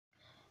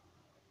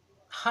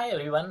Hi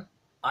everyone,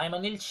 I am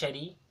Anil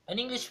Sherry, an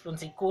English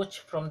fluency coach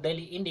from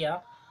Delhi,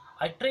 India.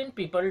 I train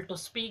people to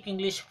speak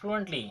English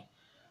fluently.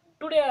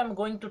 Today I am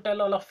going to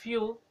tell all of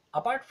you,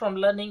 apart from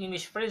learning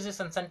English phrases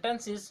and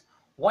sentences,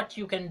 what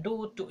you can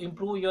do to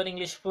improve your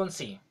English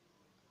fluency.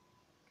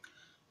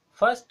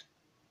 First,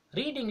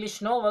 read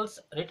English novels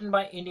written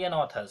by Indian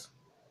authors.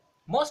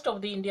 Most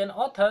of the Indian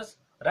authors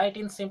write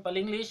in simple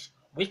English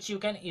which you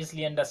can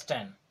easily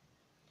understand.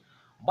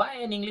 Buy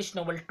an English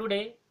novel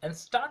today and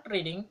start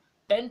reading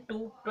 10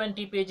 to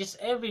 20 pages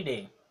every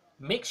day.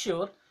 Make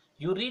sure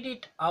you read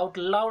it out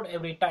loud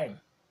every time.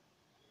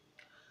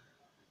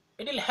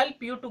 It will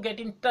help you to get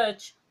in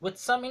touch with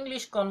some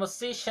English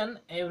conversation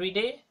every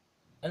day,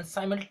 and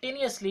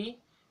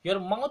simultaneously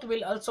your mouth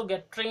will also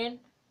get trained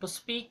to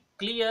speak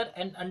clear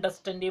and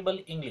understandable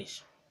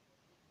English.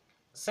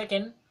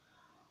 Second,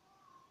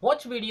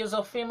 watch videos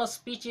of famous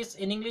speeches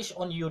in English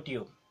on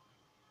YouTube.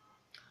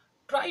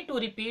 Try to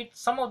repeat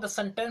some of the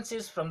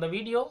sentences from the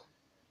video.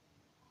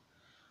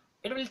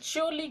 It will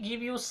surely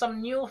give you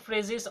some new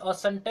phrases or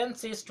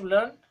sentences to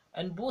learn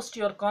and boost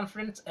your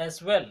confidence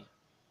as well.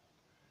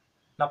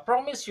 Now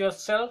promise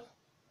yourself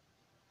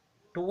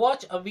to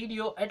watch a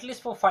video at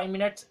least for 5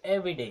 minutes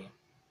every day.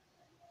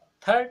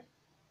 Third,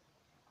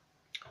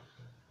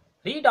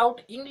 read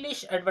out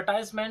English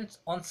advertisements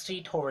on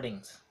street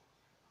hoardings.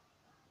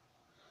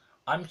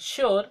 I'm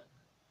sure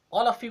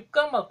all of you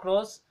come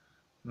across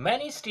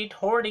many street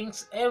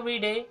hoardings every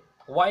day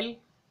while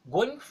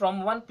going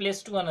from one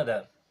place to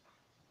another.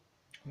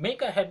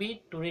 Make a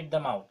habit to read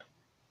them out.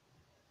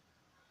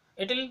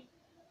 It will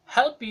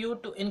help you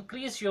to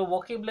increase your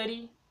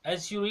vocabulary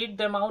as you read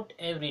them out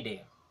every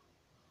day.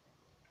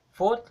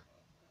 Fourth,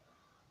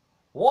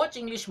 watch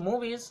English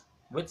movies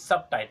with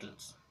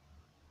subtitles.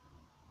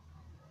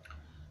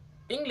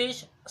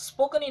 English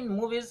spoken in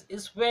movies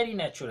is very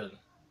natural.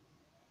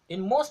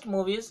 In most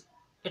movies,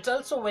 it's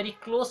also very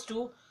close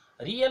to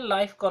real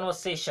life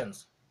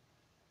conversations.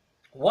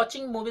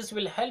 Watching movies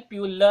will help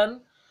you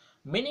learn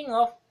meaning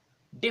of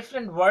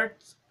different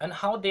words and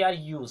how they are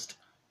used.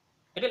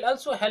 It will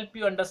also help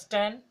you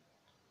understand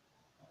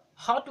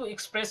how to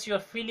express your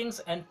feelings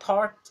and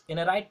thoughts in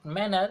a right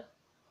manner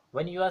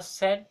when you are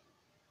sad,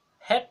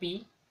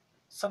 happy,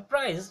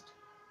 surprised,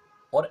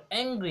 or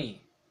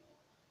angry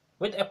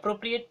with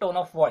appropriate tone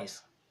of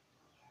voice.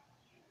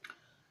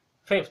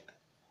 Fifth,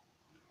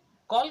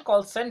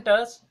 call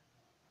centers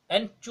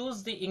and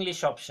choose the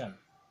English option.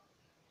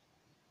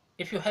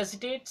 If you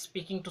hesitate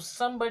speaking to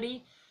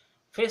somebody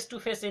face to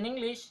face in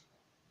English,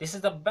 this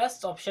is the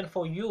best option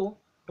for you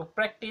to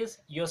practice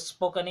your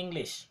spoken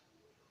English,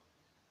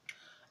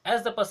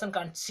 as the person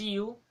can't see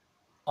you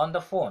on the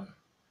phone.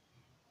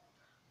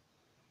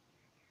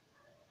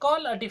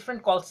 Call a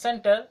different call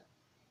center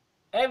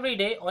every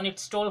day on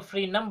its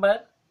toll-free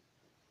number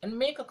and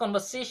make a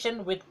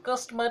conversation with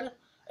customer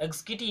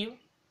executive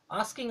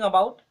asking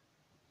about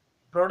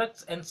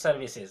products and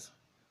services.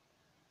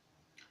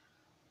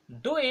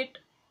 Do it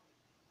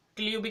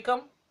till you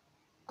become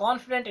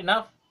confident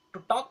enough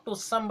to talk to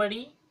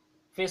somebody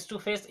face to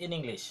face in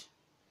English.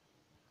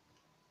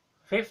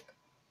 Fifth,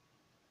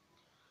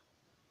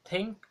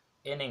 think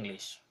in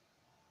English.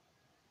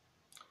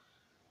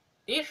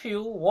 If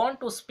you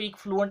want to speak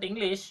fluent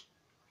English,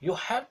 you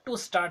have to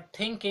start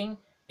thinking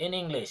in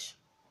English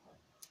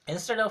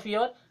instead of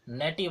your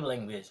native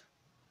language.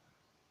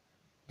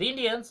 The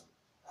Indians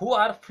who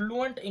are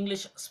fluent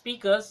English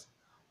speakers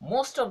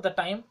most of the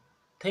time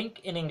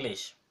think in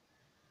English.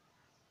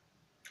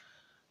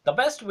 The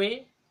best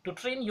way to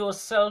train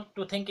yourself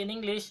to think in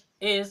English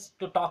is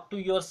to talk to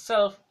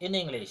yourself in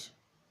English.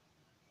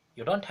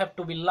 You don't have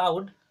to be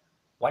loud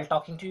while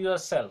talking to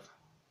yourself.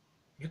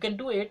 You can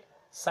do it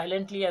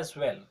silently as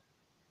well.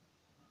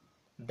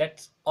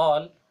 That's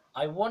all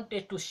I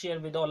wanted to share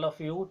with all of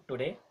you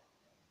today.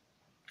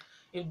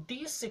 If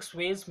these 6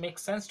 ways make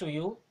sense to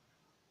you,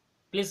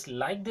 please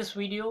like this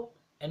video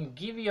and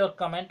give your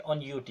comment on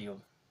YouTube.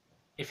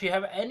 If you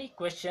have any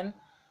question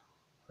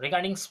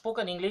regarding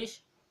spoken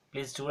English,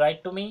 please do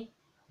write to me.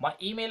 My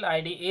email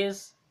ID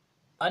is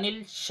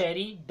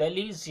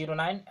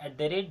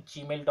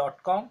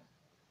anilsherry09@gmail.com.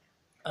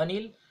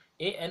 Anil,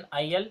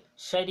 ANIL,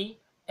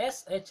 Sherry,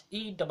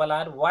 SHERRY,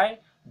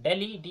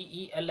 Delhi,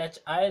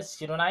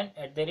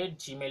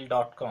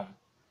 DELHI09@gmail.com.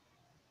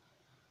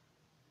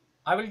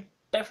 I will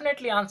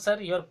definitely answer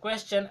your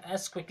question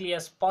as quickly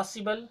as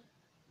possible.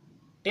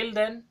 Till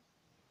then,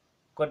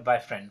 goodbye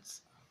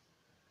friends.